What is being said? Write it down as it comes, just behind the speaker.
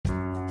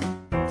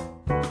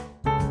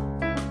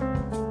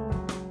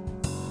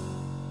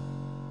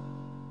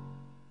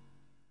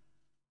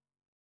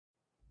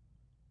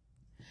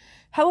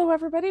Hello,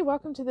 everybody.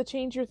 Welcome to the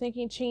Change Your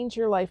Thinking, Change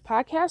Your Life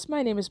podcast.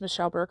 My name is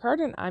Michelle Burkhardt,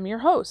 and I'm your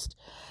host.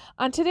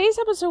 On today's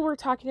episode, we're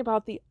talking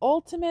about the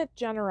ultimate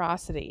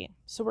generosity.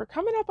 So we're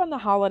coming up on the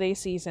holiday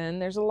season.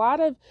 There's a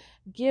lot of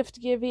gift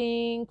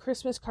giving,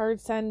 Christmas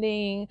card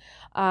sending.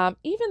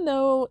 Even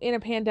though in a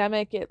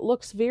pandemic, it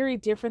looks very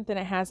different than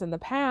it has in the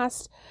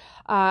past.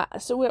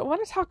 So I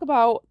want to talk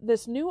about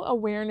this new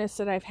awareness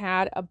that I've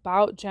had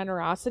about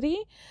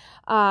generosity.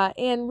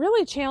 And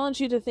really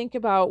challenge you to think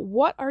about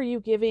what are you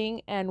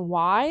giving and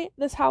why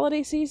this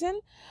holiday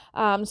season.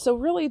 So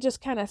really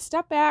just kind of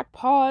step back,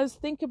 pause,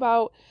 think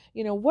about,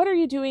 what are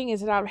you doing?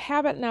 Is it out of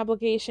habit and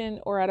obligation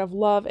or out of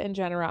love and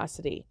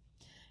generosity?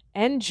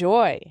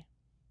 Enjoy.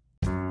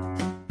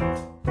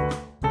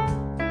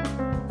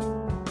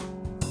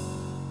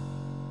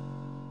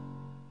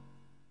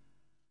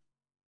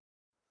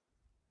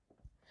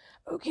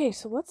 Okay,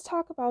 so let's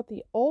talk about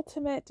the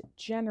ultimate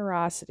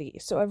generosity.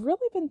 So I've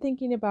really been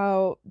thinking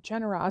about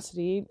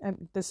generosity,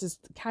 and this is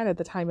kind of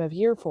the time of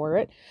year for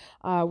it.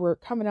 We're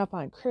coming up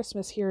on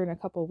Christmas here in a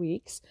couple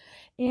weeks,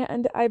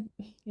 and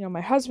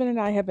my husband and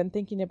I have been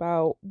thinking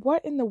about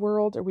what in the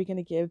world are we going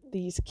to give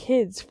these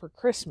kids for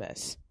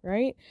Christmas,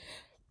 right?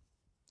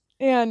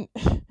 And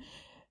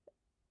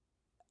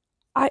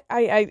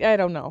I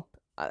don't know.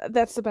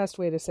 That's the best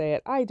way to say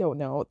it. I don't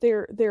know.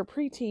 They're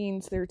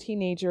preteens, they're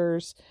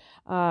teenagers.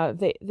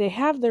 They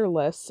have their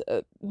lists.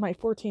 My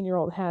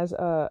 14-year-old has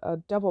a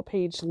double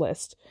page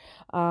list.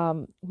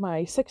 My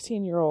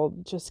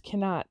 16-year-old just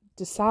cannot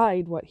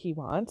decide what he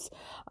wants.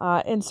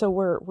 And so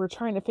we're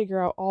trying to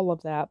figure out all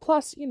of that.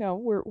 Plus,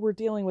 we're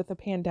dealing with a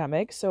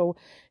pandemic. So,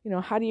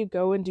 how do you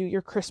go and do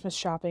your Christmas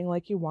shopping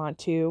like you want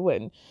to,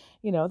 and,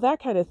 that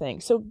kind of thing.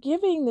 So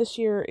giving this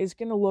year is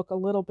going to look a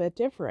little bit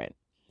different.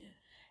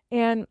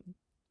 And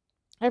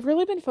I've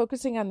really been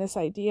focusing on this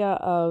idea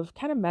of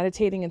kind of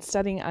meditating and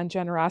studying on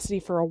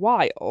generosity for a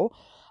while.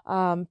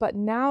 But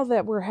now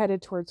that we're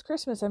headed towards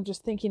Christmas, I'm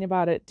just thinking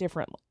about it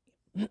differently.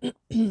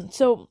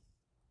 So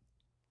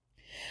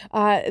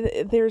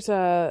there's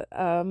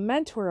a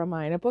mentor of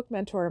mine, a book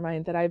mentor of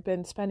mine that I've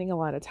been spending a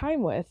lot of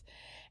time with.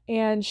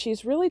 And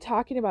she's really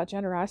talking about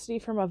generosity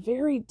from a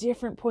very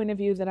different point of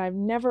view that I've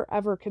never,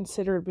 ever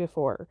considered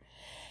before.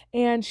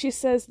 And she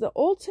says the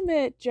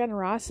ultimate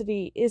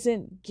generosity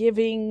isn't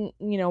giving,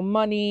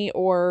 money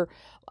or,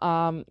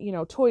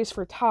 toys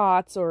for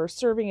tots or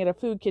serving at a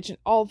food kitchen.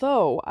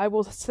 Although I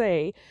will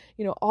say,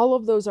 all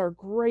of those are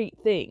great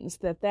things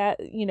that,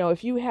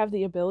 if you have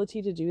the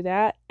ability to do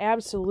that,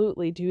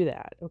 absolutely do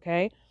that.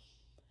 Okay.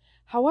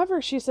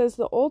 However, she says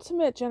the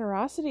ultimate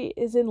generosity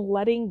is in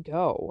letting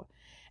go.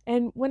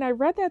 And when I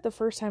read that the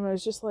first time, I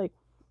was just like,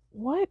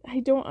 what? I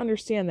don't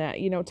understand that.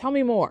 Tell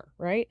me more,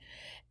 right?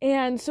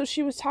 And so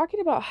she was talking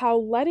about how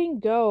letting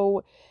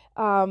go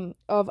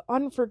of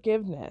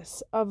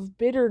unforgiveness, of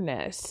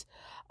bitterness,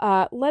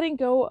 letting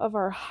go of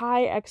our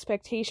high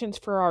expectations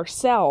for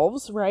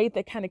ourselves, right?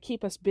 That kind of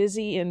keep us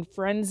busy and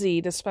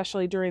frenzied,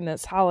 especially during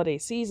this holiday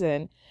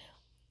season.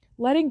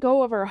 Letting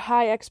go of our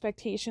high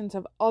expectations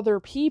of other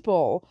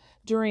people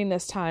during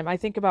this time. I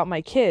think about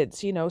my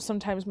kids,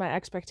 sometimes my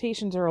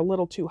expectations are a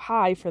little too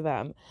high for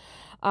them.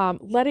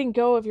 Letting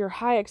go of your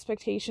high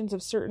expectations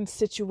of certain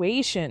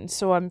situations.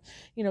 So I'm,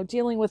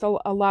 dealing with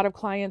a lot of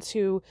clients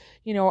who,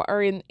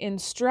 are in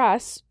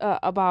stress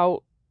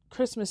about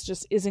Christmas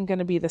just isn't going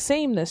to be the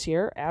same this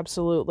year.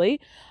 Absolutely.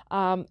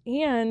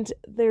 And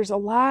there's a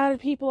lot of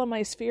people in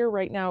my sphere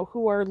right now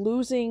who are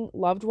losing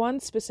loved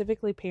ones,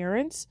 specifically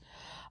parents.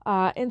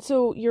 And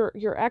so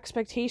your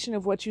expectation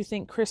of what you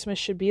think Christmas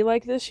should be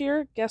like this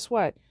year, guess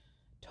what?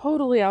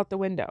 Totally out the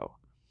window.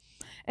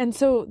 And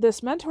so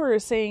this mentor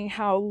is saying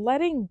how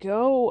letting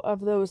go of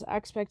those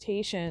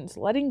expectations,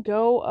 letting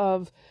go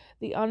of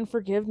the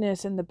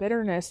unforgiveness and the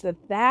bitterness,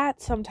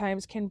 that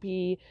sometimes can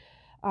be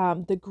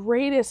the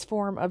greatest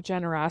form of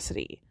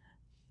generosity.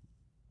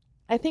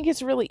 I think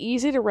it's really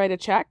easy to write a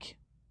check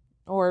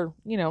or,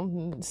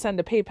 send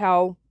a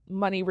PayPal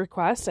money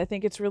request. I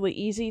think it's really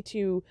easy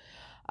to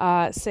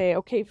say,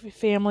 okay,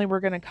 family, we're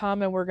going to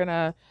come and we're going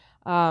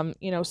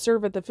to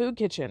serve at the food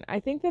kitchen. I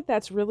think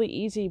that's really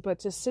easy, but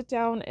to sit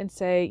down and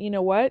say, you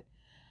know what,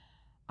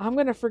 I'm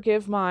going to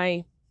forgive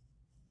my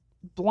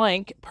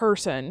blank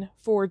person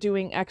for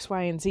doing X,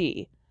 Y, and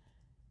Z.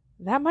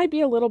 That might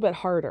be a little bit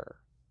harder.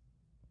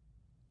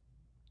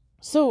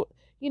 So,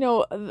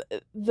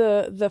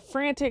 the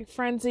frantic,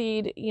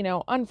 frenzied,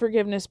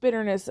 unforgiveness,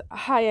 bitterness,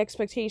 high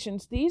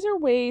expectations, these are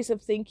ways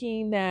of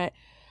thinking that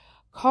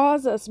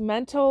cause us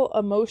mental,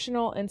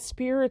 emotional, and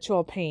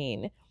spiritual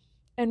pain.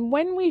 And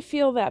when we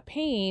feel that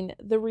pain,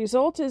 the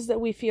result is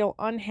that we feel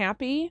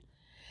unhappy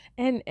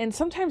and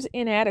sometimes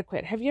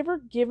inadequate. Have you ever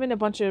given a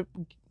bunch of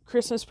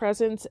Christmas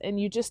presents and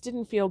you just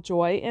didn't feel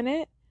joy in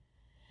it?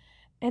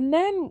 And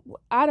then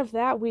out of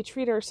that, we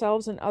treat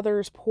ourselves and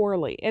others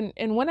poorly.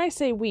 And when I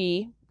say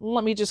we,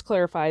 let me just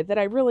clarify that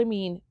I really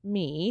mean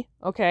me,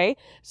 okay?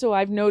 So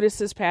I've noticed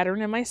this pattern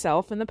in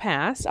myself in the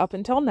past up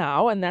until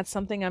now, and that's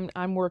something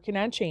I'm working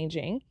on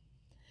changing.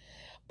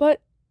 But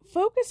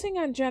focusing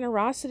on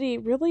generosity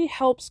really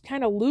helps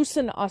kind of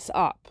loosen us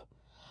up.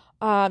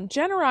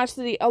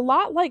 Generosity, a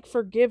lot like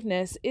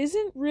forgiveness,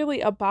 isn't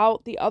really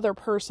about the other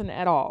person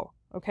at all.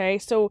 Okay,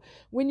 so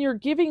when you're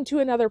giving to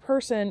another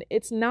person,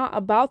 it's not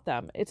about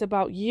them, it's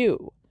about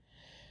you.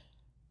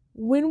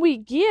 When we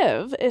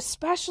give,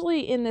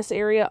 especially in this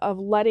area of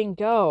letting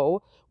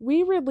go,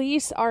 we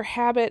release our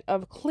habit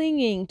of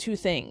clinging to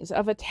things,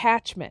 of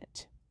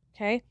attachment.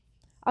 Okay,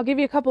 I'll give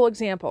you a couple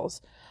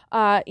examples.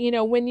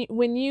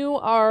 When you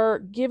are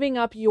giving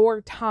up your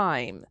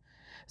time.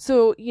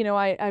 So,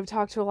 I've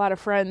talked to a lot of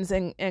friends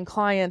and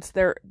clients.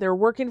 They're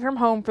working from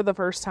home for the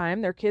first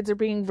time. Their kids are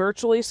being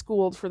virtually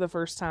schooled for the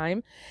first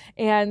time.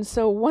 And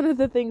so one of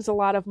the things a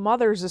lot of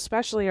mothers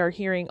especially are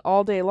hearing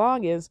all day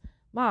long is,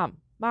 mom,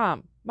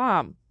 mom,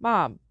 mom,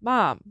 mom,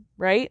 mom,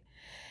 right?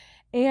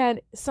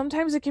 And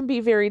sometimes it can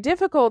be very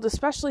difficult,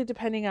 especially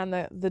depending on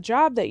the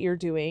job that you're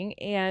doing.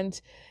 And,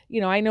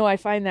 I know I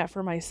find that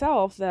for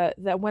myself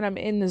that when I'm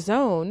in the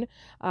zone,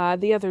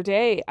 the other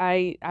day,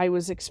 I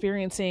was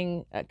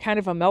experiencing kind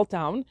of a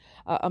meltdown,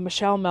 a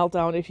Michelle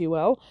meltdown, if you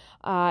will.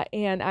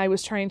 And I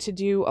was trying to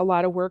do a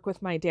lot of work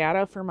with my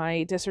data for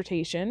my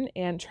dissertation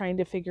and trying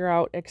to figure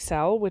out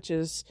Excel, which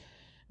is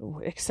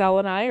Excel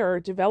and I are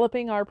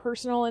developing our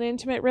personal and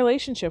intimate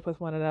relationship with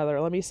one another.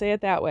 Let me say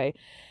it that way.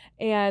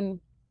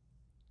 And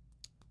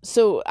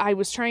so I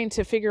was trying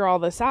to figure all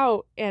this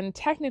out, and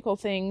technical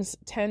things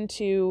tend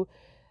to,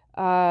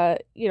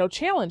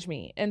 challenge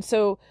me. And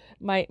so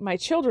my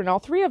children, all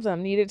three of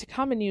them, needed to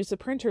come and use the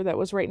printer that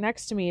was right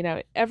next to me.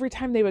 And every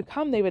time they would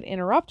come, they would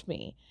interrupt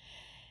me.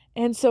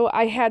 And so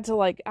I had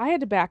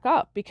to back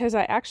up because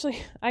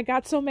I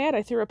got so mad.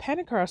 I threw a pen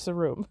across the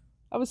room.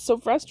 I was so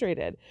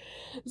frustrated.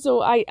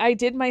 So I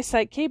did my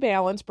Psych K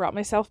balance, brought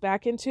myself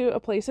back into a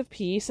place of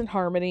peace and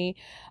harmony.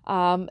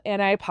 And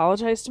I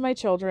apologized to my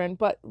children,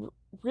 but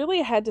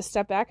really I had to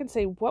step back and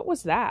say, what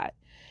was that?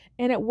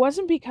 And it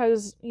wasn't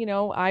because,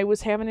 I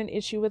was having an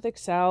issue with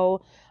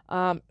Excel.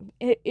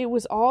 It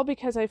was all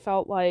because I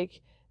felt like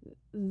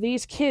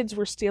these kids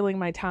were stealing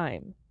my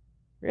time.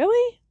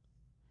 Really?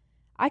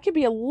 I could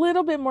be a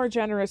little bit more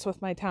generous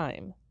with my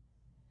time.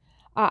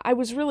 I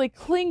was really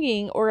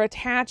clinging or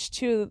attached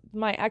to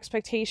my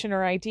expectation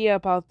or idea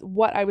about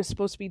what I was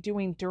supposed to be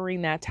doing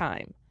during that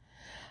time.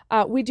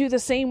 We do the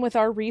same with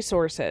our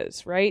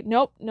resources, right?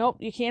 Nope,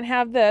 you can't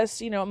have this.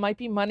 It might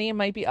be money, it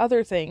might be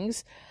other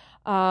things.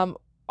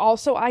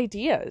 Also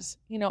ideas.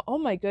 Oh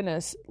my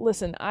goodness.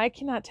 Listen, I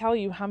cannot tell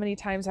you how many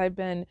times I've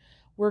been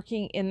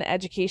working in the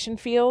education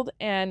field,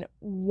 and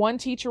one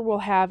teacher will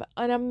have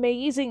an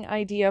amazing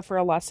idea for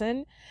a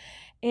lesson,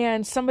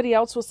 and somebody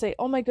else will say,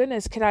 oh my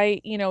goodness, could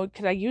I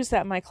use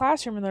that in my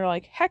classroom? And they're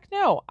like, heck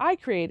no, I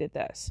created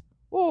this.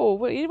 Whoa,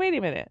 wait a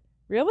minute.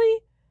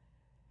 Really?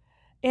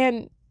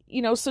 And,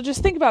 so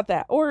just think about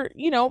that. Or,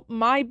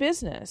 my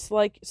business,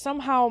 like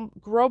somehow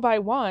Grow by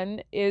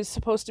One is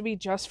supposed to be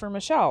just for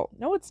Michelle.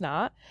 No, it's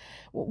not.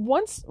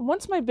 Once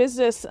my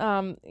business,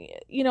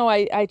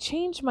 I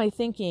changed my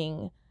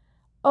thinking,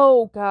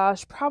 oh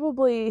gosh,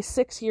 probably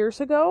 6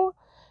 years ago,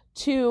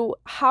 to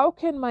how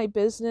can my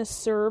business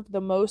serve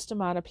the most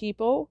amount of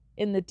people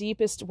in the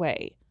deepest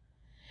way.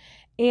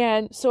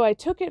 And so I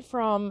took it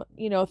from,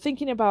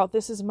 thinking about,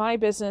 this is my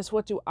business.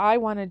 What do I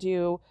want to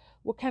do?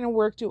 What kind of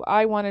work do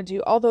I want to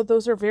do? Although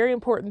those are very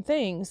important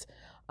things.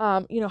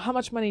 How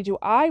much money do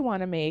I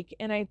want to make?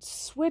 And I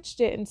switched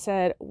it and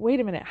said, wait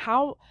a minute,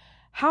 how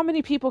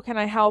many people can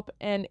I help,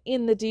 and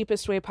in the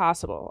deepest way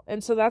possible?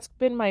 And so that's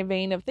been my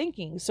vein of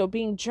thinking. So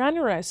being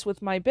generous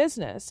with my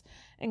business,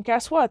 and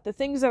guess what? The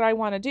things that I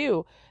want to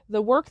do,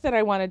 the work that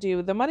I want to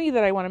do, the money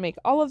that I want to make,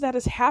 all of that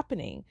is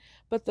happening.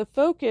 But the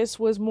focus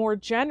was more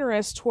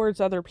generous towards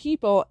other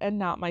people and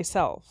not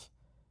myself.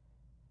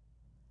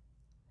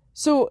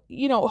 So,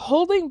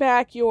 holding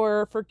back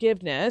your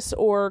forgiveness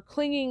or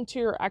clinging to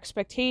your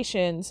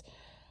expectations,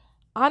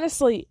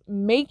 honestly,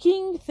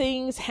 making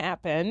things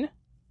happen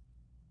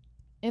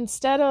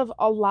instead of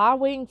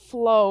allowing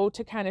flow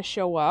to kind of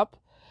show up.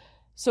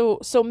 So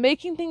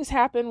making things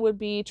happen would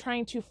be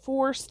trying to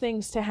force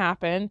things to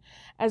happen,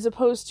 as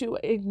opposed to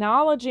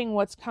acknowledging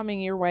what's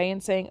coming your way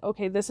and saying,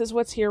 okay, this is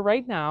what's here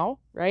right now,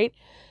 right?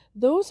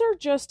 Those are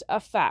just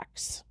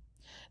effects.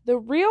 The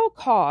real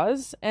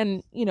cause,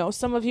 and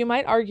some of you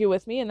might argue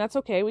with me, and that's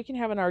okay, we can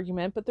have an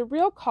argument, but the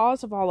real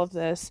cause of all of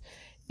this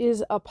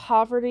is a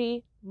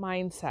poverty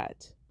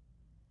mindset.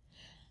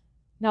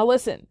 Now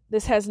listen,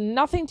 this has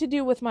nothing to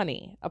do with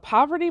money. A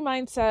poverty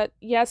mindset,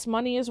 yes,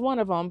 money is one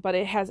of them, but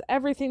it has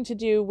everything to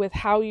do with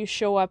how you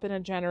show up in a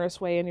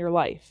generous way in your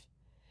life.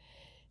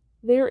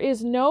 There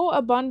is no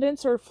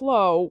abundance or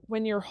flow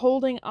when you're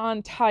holding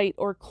on tight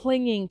or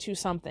clinging to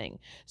something.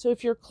 So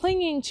if you're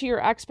clinging to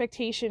your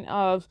expectation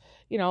of,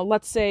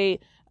 let's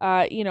say,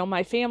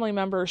 my family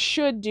member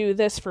should do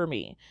this for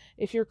me.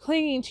 If you're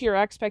clinging to your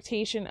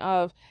expectation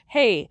of,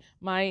 hey,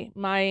 my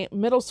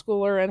middle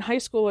schooler and high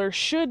schooler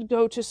should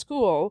go to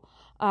school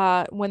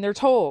when they're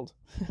told,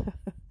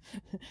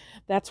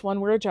 that's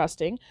one we're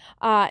adjusting.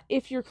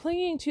 If you're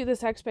clinging to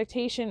this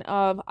expectation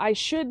of, I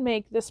should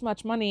make this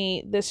much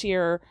money this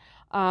year,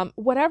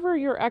 Whatever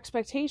your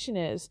expectation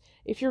is,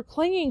 if you're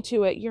clinging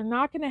to it, you're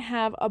not going to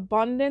have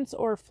abundance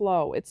or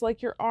flow. It's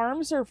like your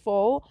arms are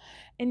full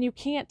and you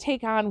can't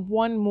take on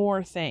one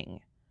more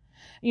thing.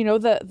 You know,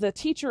 the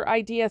teacher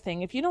idea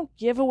thing. If you don't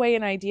give away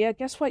an idea,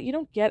 guess what? You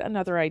don't get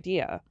another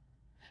idea.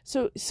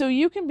 So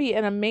you can be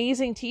an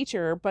amazing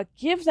teacher, but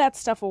give that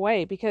stuff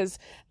away, because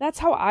that's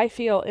how I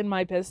feel in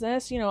my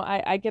business. You know,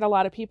 I get a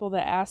lot of people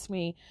that ask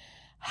me,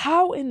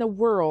 how in the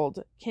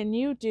world can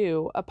you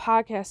do a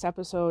podcast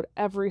episode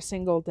every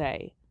single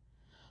day?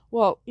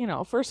 Well, you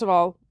know, first of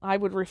all, I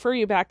would refer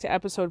you back to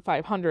episode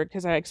 500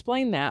 because I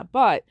explained that.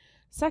 But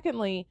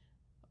secondly,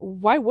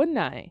 why wouldn't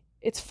I?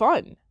 It's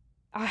fun.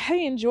 I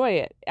enjoy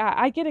it.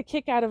 I get a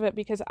kick out of it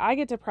because I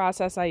get to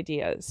process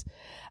ideas.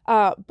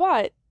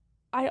 But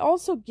I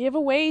also give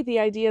away the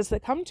ideas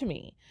that come to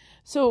me.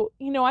 So,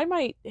 you know, I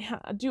might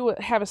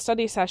have a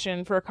study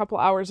session for a couple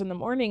hours in the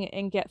morning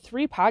and get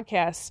 3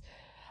 podcasts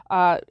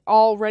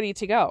all ready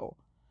to go.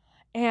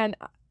 And,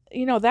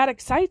 you know, that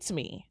excites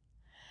me.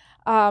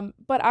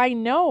 But I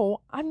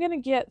know I'm going to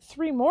get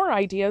 3 more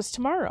ideas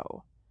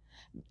tomorrow.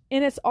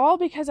 And it's all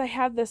because I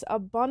have this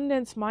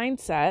abundance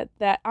mindset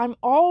that I'm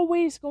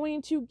always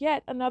going to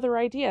get another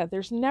idea.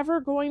 There's never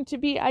going to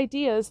be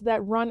ideas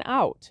that run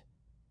out.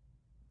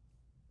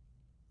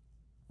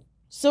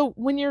 So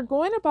when you're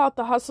going about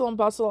the hustle and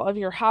bustle of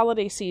your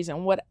holiday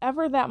season,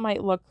 whatever that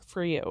might look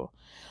for you,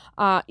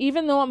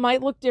 even though it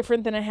might look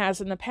different than it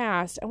has in the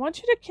past, I want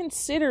you to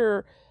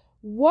consider,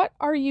 what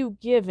are you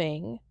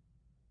giving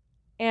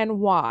and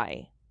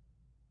why?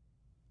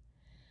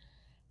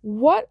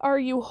 What are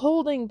you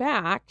holding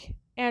back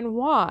and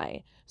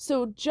why?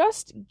 So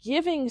just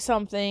giving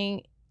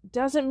something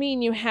doesn't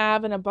mean you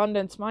have an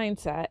abundance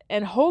mindset,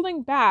 and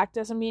holding back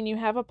doesn't mean you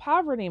have a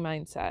poverty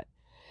mindset.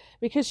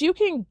 Because you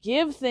can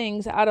give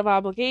things out of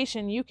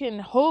obligation. You can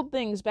hold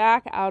things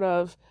back out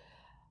of,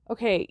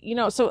 okay, you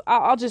know, so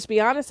I'll just be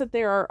honest that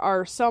there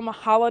are some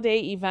holiday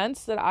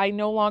events that I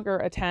no longer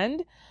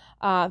attend.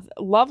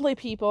 Lovely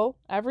people.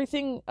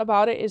 Everything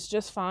about it is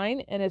just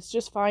fine. And it's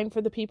just fine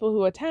for the people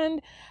who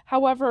attend.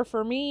 However,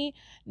 for me,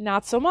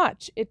 not so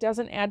much. It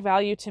doesn't add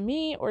value to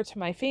me or to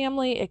my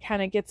family. It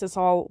kind of gets us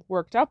all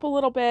worked up a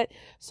little bit.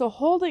 So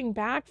holding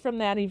back from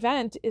that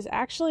event is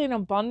actually an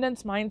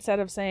abundance mindset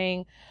of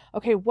saying,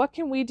 okay, what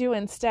can we do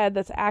instead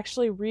that's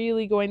actually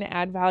really going to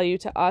add value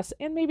to us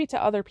and maybe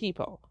to other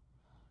people?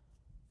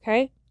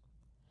 Okay.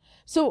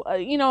 So,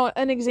 you know,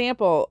 an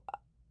example,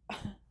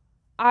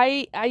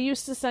 I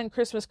used to send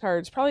Christmas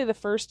cards probably the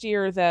first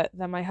year that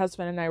my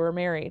husband and I were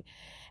married.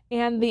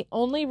 And the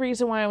only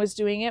reason why I was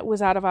doing it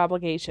was out of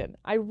obligation.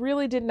 I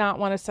really did not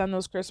want to send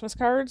those Christmas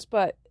cards,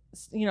 but,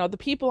 you know, the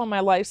people in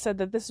my life said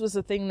that this was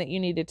the thing that you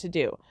needed to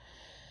do.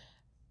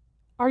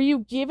 Are you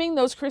giving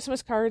those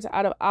Christmas cards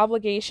out of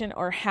obligation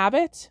or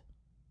habit,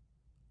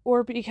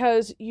 or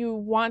because you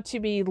want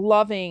to be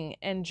loving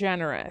and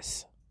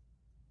generous?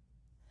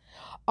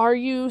 Are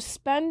you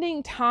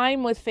spending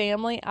time with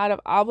family out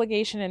of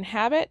obligation and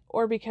habit,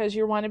 or because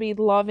you want to be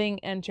loving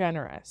and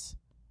generous?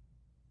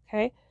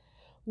 Okay.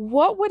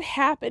 What would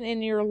happen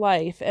in your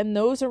life and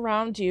those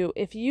around you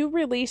if you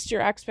released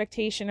your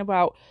expectation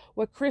about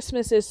what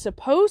Christmas is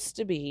supposed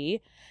to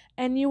be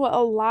and you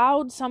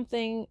allowed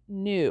something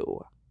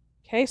new?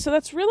 Okay, so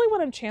that's really what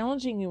I'm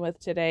challenging you with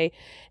today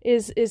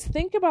is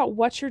think about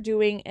what you're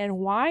doing and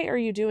why are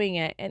you doing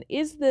it? And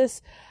is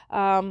this,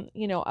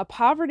 a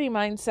poverty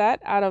mindset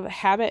out of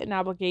habit and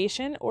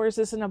obligation, or is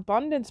this an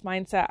abundance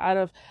mindset out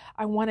of,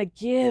 I want to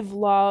give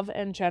love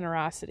and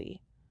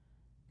generosity?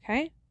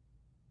 Okay.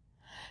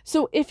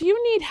 So if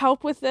you need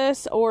help with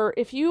this, or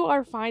if you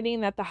are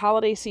finding that the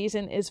holiday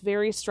season is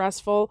very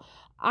stressful,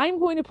 I'm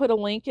going to put a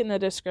link in the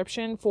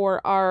description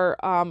for our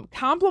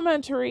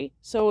complimentary,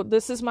 so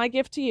this is my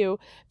gift to you,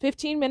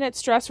 15-minute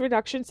stress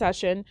reduction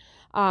session.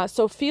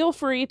 So feel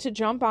free to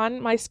jump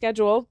on my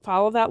schedule,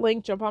 follow that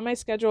link, jump on my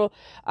schedule.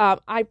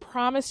 I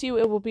promise you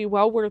it will be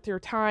well worth your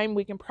time.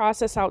 We can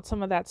process out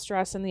some of that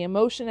stress and the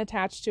emotion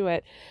attached to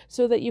it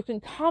so that you can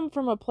come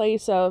from a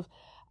place of,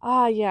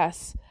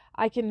 yes,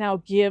 I can now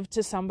give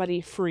to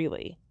somebody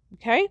freely.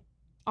 Okay?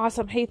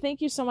 Awesome. Hey,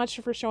 thank you so much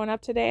for showing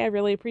up today. I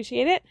really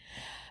appreciate it.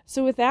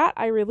 So with that,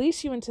 I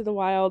release you into the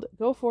wild.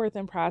 Go forth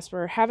and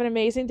prosper. Have an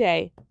amazing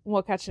day.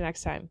 We'll catch you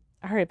next time.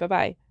 All right.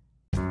 Bye-bye.